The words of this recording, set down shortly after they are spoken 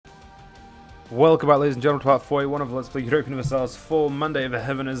Welcome back, ladies and gentlemen, to part 41 of Let's Play Europa Universalis IV, Monday of the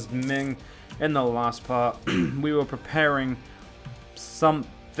Heaven as Ming. In the last part, we were preparing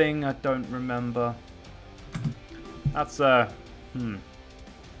something I don't remember. That's, You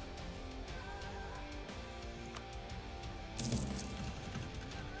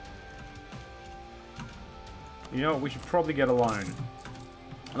know what, we should probably get a loan.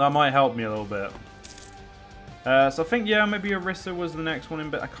 That might help me a little bit. So I think, yeah, maybe Orissa was the next one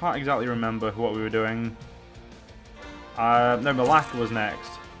in, but I can't exactly remember what we were doing. No, Malacca was next.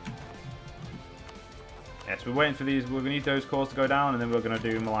 Yes, we're waiting for these. We're going to need those cores to go down, and then we're going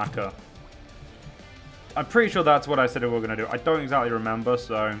to do Malacca. I'm pretty sure that's what I said we were going to do. I don't exactly remember,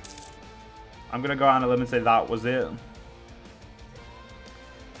 so I'm going to go out on a limb and say that was it.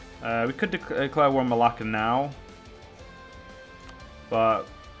 We could declare war on Malacca now, but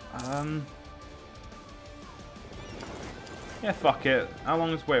yeah, fuck it. How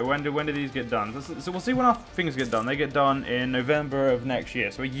long is... Wait, when do these get done? So we'll see when our things get done. They get done in November of next year,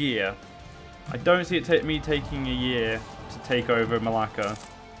 so a year. I don't see it me taking a year to take over Malacca.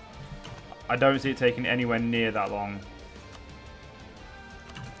 I don't see it taking anywhere near that long.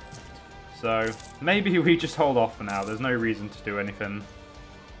 So, maybe we just hold off for now. There's no reason to do anything.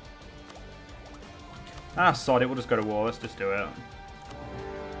 Ah, sod it. We'll just go to war. Let's just do it.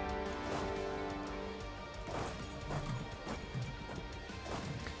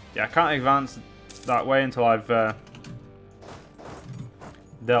 Yeah, I can't advance that way until I've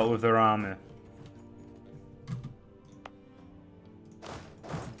dealt with their army.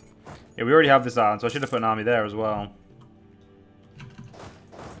 Yeah, we already have this island, so I should have put an army there as well.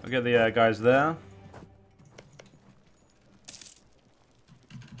 I'll get the guys there.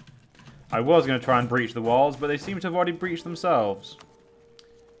 I was going to try and breach the walls, but they seem to have already breached themselves.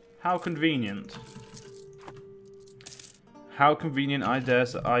 How convenient. How convenient, I dare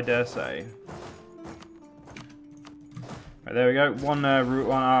say. Right, there we go. One route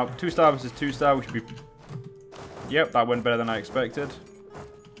on our 2-star versus 2-star, which should be... Yep, that went better than I expected.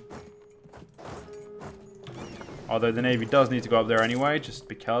 Although the Navy does need to go up there anyway, just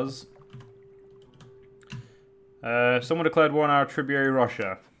because. Someone declared war on our tributary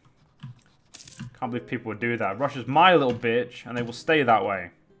Russia. Can't believe people would do that. Russia's my little bitch, and they will stay that way.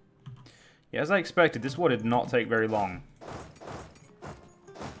 Yeah, as I expected, this war did not take very long.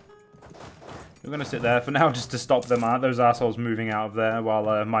 We're going to sit there for now just to stop them out, those assholes moving out of there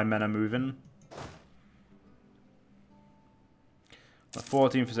while my men are moving. The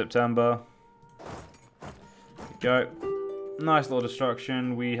 14th of September. There we go. Nice little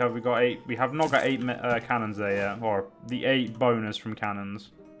destruction. We have not got 8 cannons there yet, or the 8 bonus from cannons.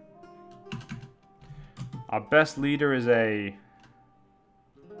 Our best leader is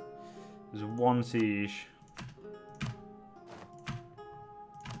one siege.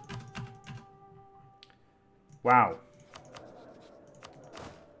 Wow.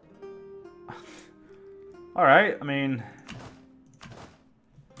 Alright, I mean...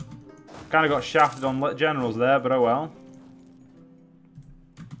 Kind of got shafted on generals there, but oh well.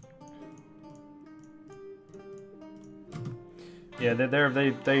 Yeah,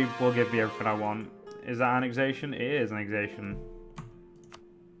 they will give me everything I want. Is that annexation? It is annexation.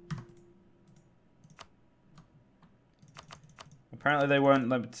 Apparently they won't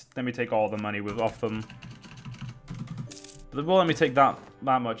let me take all the money off them. But they will let me take that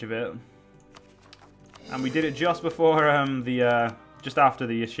much of it. And we did it just before just after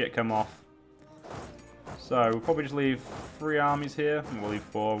the shit come off. So we'll probably just leave 3 armies here. And we'll leave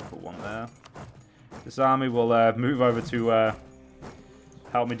 4, we'll put 1 there. This army will move over to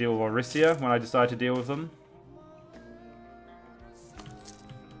help me deal with Orissa when I decide to deal with them.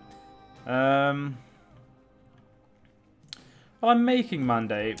 Well, I'm making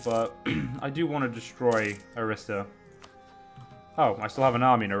Mandate, but I do want to destroy Orissa. Oh, I still have an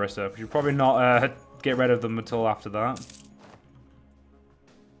army in Orissa. We should probably not get rid of them until after that.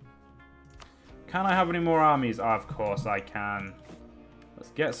 Can I have any more armies? Oh, of course I can. Let's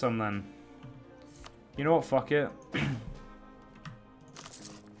get some then. You know what? Fuck it.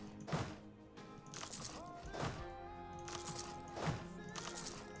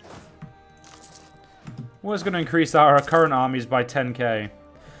 We're just going to increase our current armies by 10k.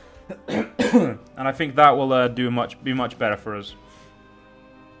 And I think that will be much better for us.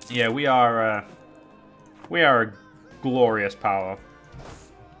 Yeah, we are a glorious power.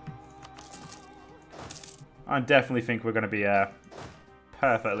 I definitely think we're going to be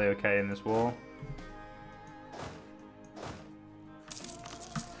perfectly okay in this war.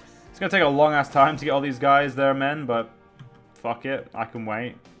 It's going to take a long ass time to get all these guys their men, but fuck it, I can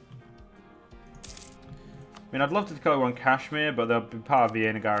wait. I mean, I'd love to declare one Kashmir, but they'll be part of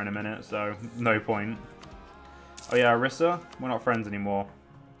Vijayanagara in a minute, so no point. Oh yeah, Orissa? We're not friends anymore.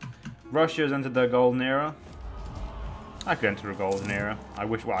 Russia has entered their golden era. I could enter a golden era. I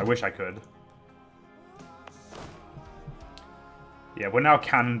wish I could. Yeah, we're now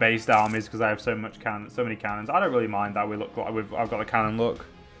cannon-based armies because I have so many cannons. I don't really mind that we look like I've got the cannon look.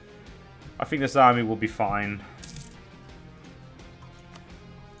 I think this army will be fine.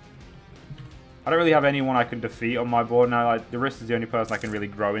 I don't really have anyone I can defeat on my board now. Like, the Risk is the only person I can really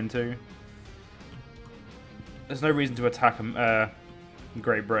grow into. There's no reason to attack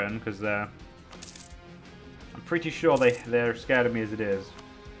Great Britain because they're... I'm pretty sure they're scared of me as it is.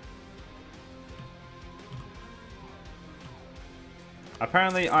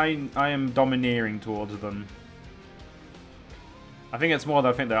 Apparently, I am domineering towards them. I think it's more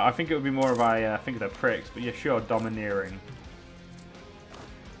that I think it would be more of I think they're pricks, but yeah, sure, domineering.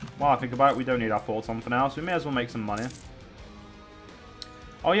 While I think about it, we don't need our forts on for now, so we may as well make some money.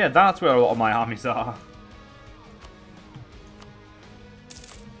 Oh yeah, that's where a lot of my armies are.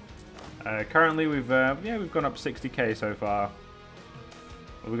 Currently, we've gone up 60k so far.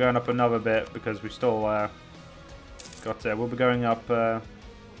 We're going up another bit because we've still we'll be going up to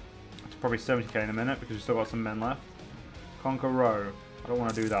probably 70k in a minute because we've still got some men left. Conquer Row. I don't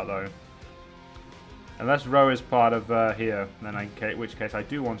want to do that though. Unless Row is part of here, then in which case I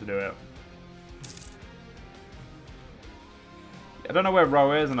do want to do it. I don't know where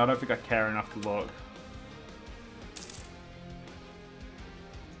Row is, and I don't think I care enough to look.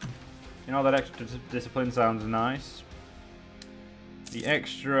 You know, that extra discipline sounds nice. The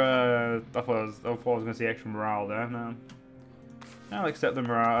extra... I thought I was going to see extra morale there. No. I'll accept the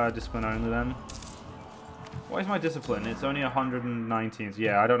morale, discipline only then. What is my discipline? It's only 119. So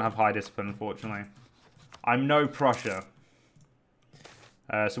yeah, I don't have high discipline, unfortunately. I'm no Prussia.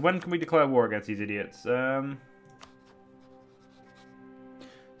 So when can we declare war against these idiots?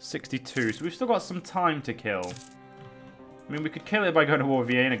 62. So we've still got some time to kill. I mean, we could kill it by going to war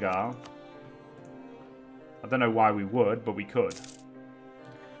with Vijayanagara. I don't know why we would, but we could.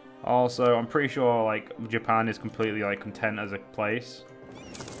 Also, I'm pretty sure, like, Japan is completely, like, content as a place.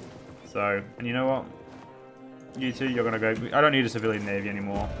 So, and you know what? You two, you're gonna go... I don't need a civilian navy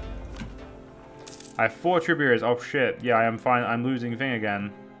anymore. I have 4 tributaries. Oh, shit. Yeah, I am fine. I'm losing thing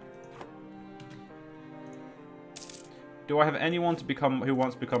again. Do I have anyone to become... who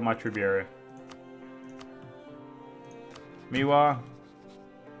wants to become my tributary? Miwa?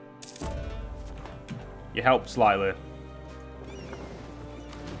 You helped slightly.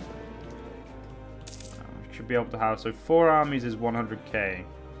 Should be able to have... So 4 armies is 100k.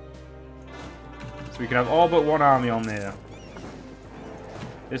 So we can have all but 1 army on there.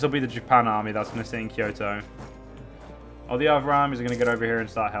 This will be the Japan army that's going to stay in Kyoto. All the other armies are going to get over here and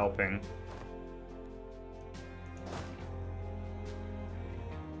start helping.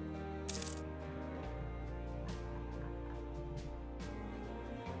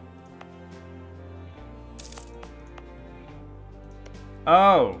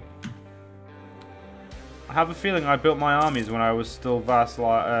 Oh! I have a feeling I built my armies when I was still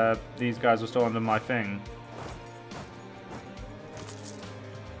vassal. These guys were still under my thing.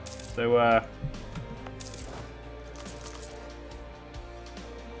 So,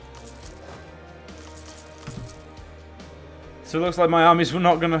 so it looks like my armies were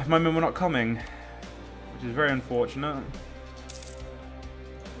not gonna, my men were not coming, which is very unfortunate.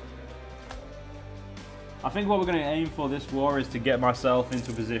 I think what we're going to aim for this war is to get myself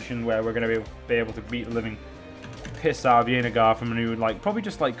into a position where we're going to be able to beat the living piss out of Vijayanagara from a new, like, probably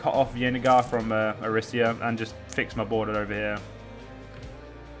just like cut off Vijayanagara from Orissa and just fix my border over here.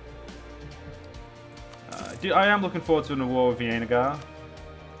 I am looking forward to a war with Vijayanagara.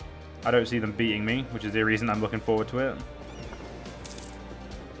 I don't see them beating me, which is the reason I'm looking forward to it.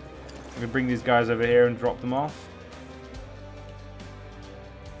 We can bring these guys over here and drop them off.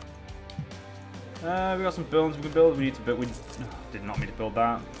 We got some buildings we can build. We need to build. We did not need to build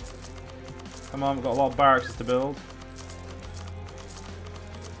that. Come on, we've got a lot of barracks to build.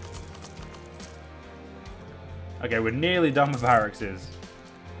 Okay, we're nearly done with barracks.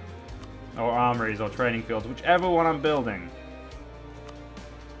 Or armories, or training fields, whichever one I'm building.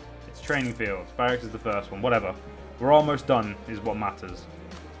 It's training fields. Barracks is the first one. Whatever. We're almost done, is what matters.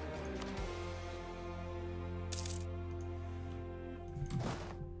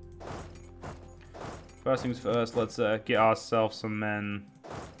 First things first, let's get ourselves some men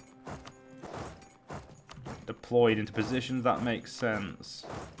deployed into positions that make sense.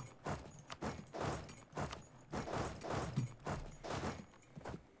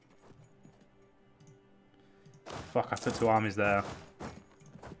 Fuck, I put 2 armies there.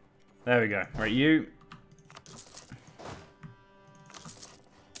 There we go. Right, you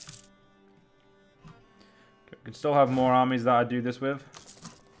could still have more armies that I do this with.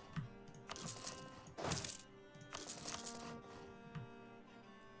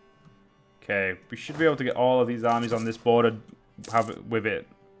 Okay, we should be able to get all of these armies on this border, have it with it.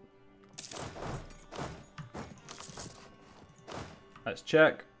 Let's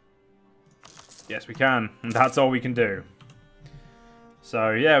check. Yes, we can, and that's all we can do.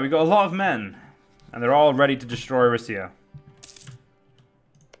 So, yeah, we got a lot of men, and they're all ready to destroy Erysia.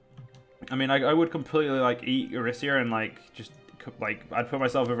 I mean, I would completely, like, eat Erysia and, like, just, like, I'd put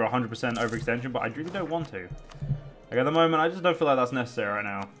myself over 100% overextension, but I really don't want to. Like, at the moment, I just don't feel like that's necessary right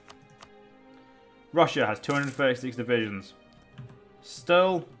now. Russia has 236 divisions.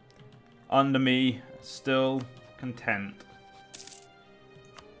 Still under me, still content.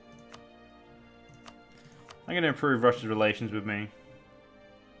 I'm going to improve Russia's relations with me.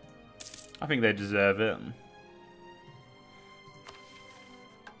 I think they deserve it.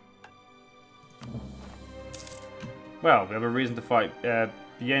 Well, we have a reason to fight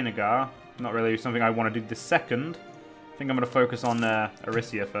Yenagar. Not really something I want to do this second. I think I'm going to focus on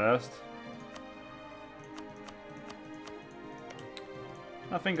Erysia first.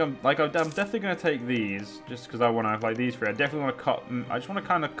 I think I'm definitely going to take these just because I want to like these three. I definitely want to cut. I just want to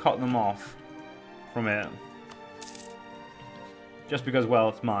kind of cut them off from it, just because, well,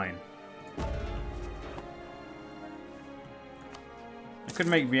 it's mine. I could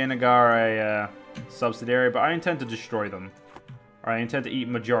make Yenagar a subsidiary, but I intend to destroy them. Or I intend to eat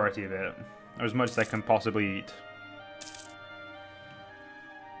majority of it, or as much as I can possibly eat.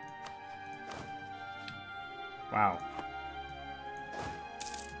 Wow.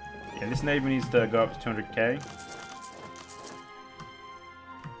 Yeah, this navy needs to go up to 200k.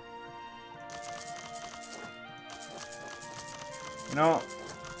 You know what?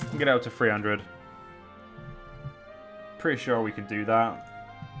 We can get out to 300. Pretty sure we could do that.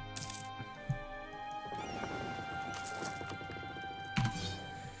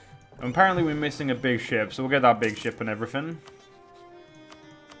 Apparently we're missing a big ship, so we'll get that big ship and everything.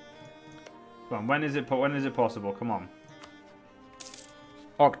 Come on, when is it possible? Come on.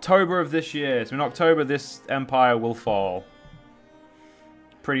 October of this year. So in October, this empire will fall.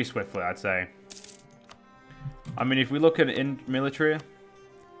 Pretty swiftly, I'd say. I mean, if we look at it in military,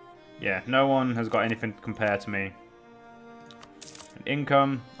 yeah, no one has got anything compared to me. In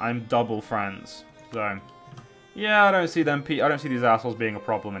income, I'm double France. So, yeah, I don't see these assholes being a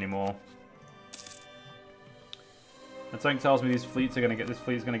problem anymore. And something tells me this fleet's gonna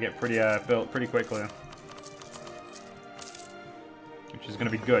get pretty built pretty quickly. Which is going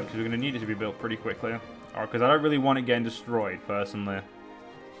to be good, because we're going to need it to be built pretty quickly. Or because I don't really want it getting destroyed, personally.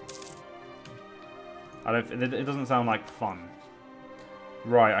 It doesn't sound like fun.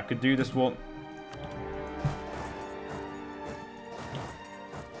 Right, I could do this one.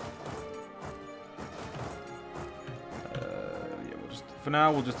 Yeah, for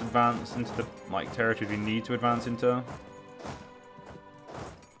now, we'll just advance into the territories we need to advance into.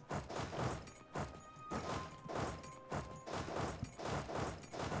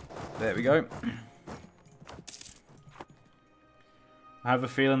 There we go. I have a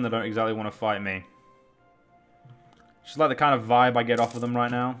feeling they don't exactly want to fight me. Just like the kind of vibe I get off of them right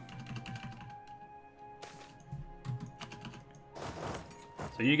now.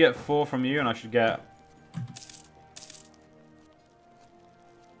 So you get 4 from you, and I should get...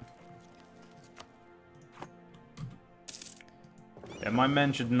 Yeah, my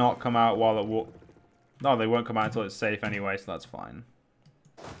men should not come out while it will... No, they won't come out until it's safe anyway, so that's fine.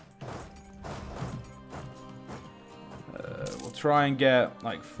 We'll try and get,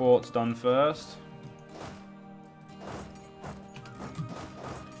 like, forts done first.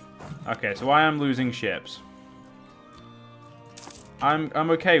 Okay, so I am losing ships. I'm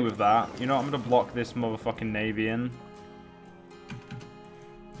okay with that. You know what, I'm gonna block this motherfucking navy in.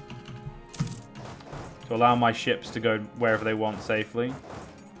 To allow my ships to go wherever they want safely.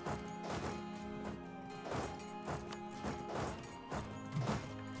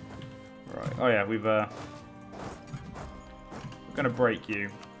 Right, oh yeah, we're gonna break you.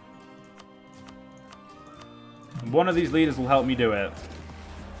 One of these leaders will help me do it.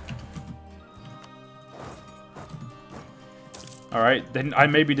 Alright, I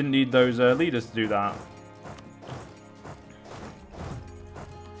maybe didn't need those leaders to do that.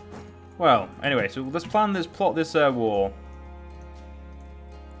 Well, anyway, so let's plot this war.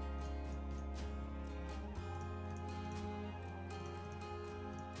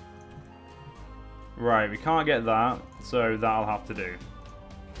 Right, we can't get that, so that'll have to do.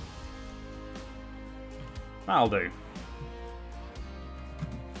 That'll do.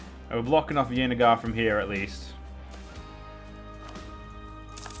 We're blocking off Yenagar from here at least.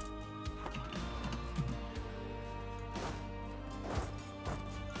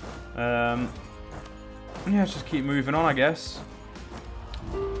 Yeah, let's just keep moving on, I guess.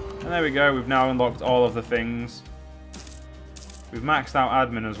 And there we go, we've now unlocked all of the things. We've maxed out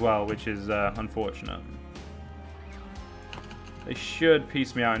admin as well, which is unfortunate. They should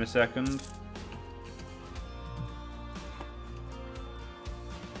piece me out in a second.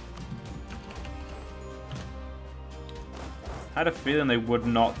 I had a feeling they would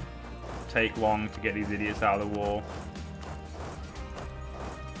not take long to get these idiots out of the war.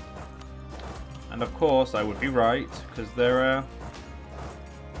 And of course, I would be right, because they're,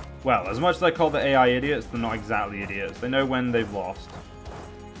 well, as much as I call the AI idiots, they're not exactly idiots. They know when they've lost.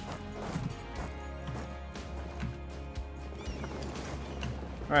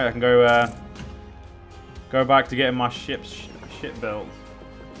 Alright, I can go back to getting my ship built.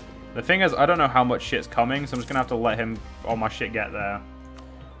 The thing is, I don't know how much shit's coming, so I'm just going to have to let all my shit get there.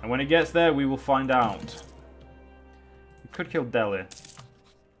 And when it gets there, we will find out. We could kill Delhi.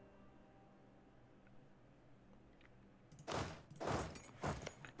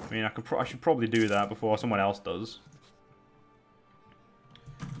 I mean, I should probably do that before someone else does.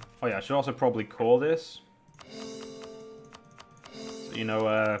 Oh yeah, I should also probably call this. So, you know,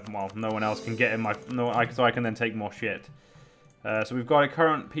 well, no one else can get in my... so I can then take more shit. So we've got a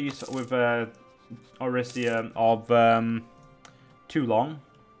current peace with Orisia of too long.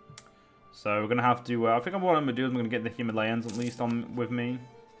 So we're going to have to... I think what I'm going to do is I'm going to get the Himalayans at least on with me.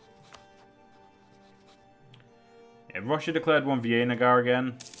 Yeah, Russia declared one Viennagar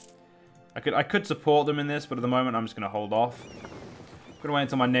again. I could support them in this, but at the moment I'm just going to hold off. I'm going to wait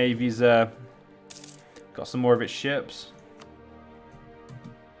until my navy's got some more of its ships.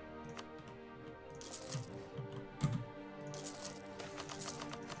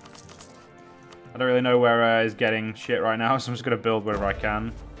 I don't really know where he's getting shit right now, so I'm just going to build wherever I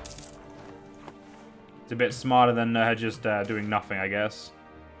can. It's a bit smarter than just doing nothing, I guess.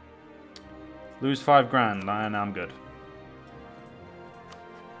 Lose 5 grand, and I'm good.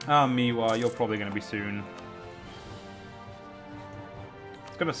 Ah, Miwa, you're probably going to be soon.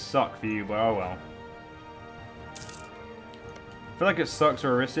 It's going to suck for you, but oh well. I feel like it sucks for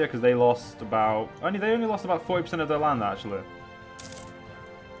Orisia because they lost about... They only lost about 40% of their land, actually.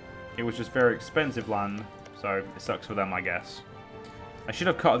 It was just very expensive land, so it sucks for them, I guess. I should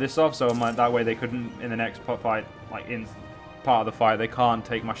have cut this off, so that way they couldn't, in the next fight, like in part of the fight, they can't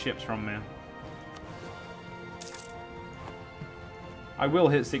take my ships from me. I will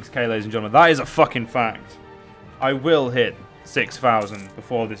hit 6k, ladies and gentlemen. That is a fucking fact. I will hit 6,000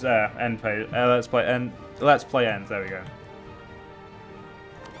 before this let's play ends. There we go.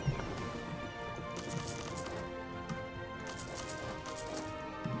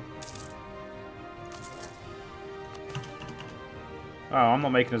 Oh, I'm not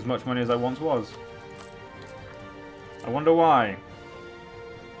making as much money as I once was. I wonder why.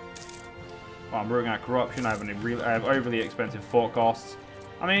 Well, I'm rooting out corruption. I have overly expensive fort costs.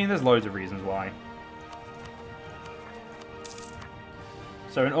 I mean, there's loads of reasons why.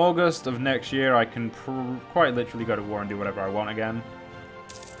 So in August of next year, I can quite literally go to war and do whatever I want again.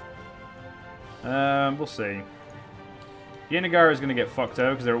 We'll see. Yennegar is going to get fucked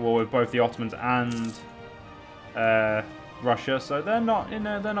over because they're at war with both the Ottomans and Russia, so they're not going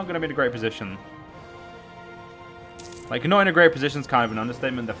to be in a great position. Like, not in a great position is kind of an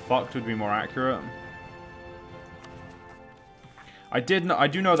understatement. The fucked would be more accurate. I do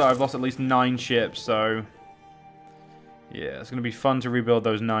know that I've lost at least 9 ships, so yeah, it's going to be fun to rebuild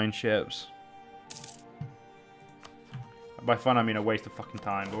those 9 ships. By fun, I mean a waste of fucking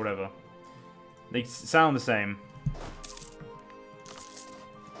time, but whatever. They sound the same.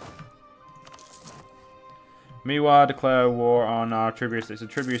 Miwa declare war on our tribute states. The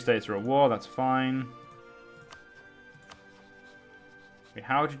tribute states are at war, that's fine. Wait,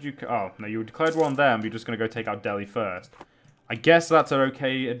 how did you... Oh, no, you declared war on them, but you're just going to go take out Delhi first. I guess that's an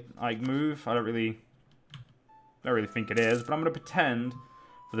okay like move. I don't really think it is, but I'm going to pretend,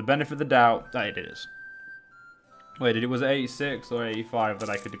 for the benefit of the doubt, that it is. Wait, it was 86 or 85 that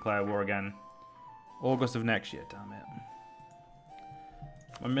I could declare war again? August of next year, damn it.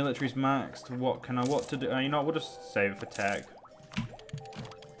 My military's maxed. What to do? You know what, we'll just save it for tech.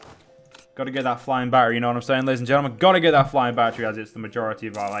 Got to get that flying battery, you know what I'm saying, ladies and gentlemen? Got to get that flying battery, as it's the majority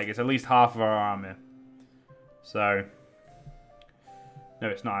of our, like, it's at least half of our army. So, no,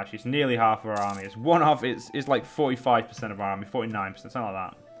 it's not actually. It's nearly half of our army. It's one half. It's like 45% of our army, 49%, something like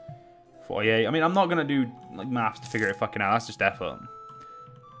that. 48. I mean, I'm not gonna do like maths to figure it fucking out. That's just effort.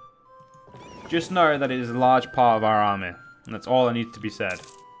 Just know that it is a large part of our army, and that's all that needs to be said.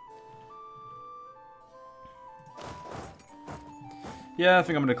 Yeah, I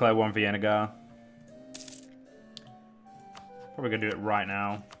think I'm gonna declare one Viennagar. Probably gonna do it right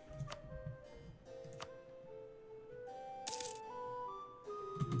now.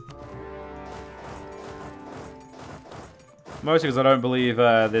 Mostly because I don't believe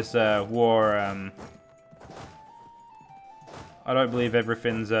this war... I don't believe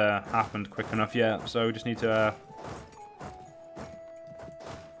everything's happened quick enough yet, so we just need to...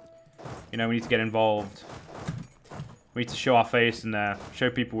 you know, we need to get involved. We need to show our face and show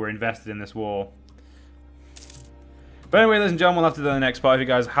people we're invested in this war. But anyway, ladies and gentlemen, we'll have to do the next part. If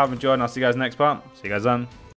you guys have enjoyed, and I'll see you guys next part. See you guys then.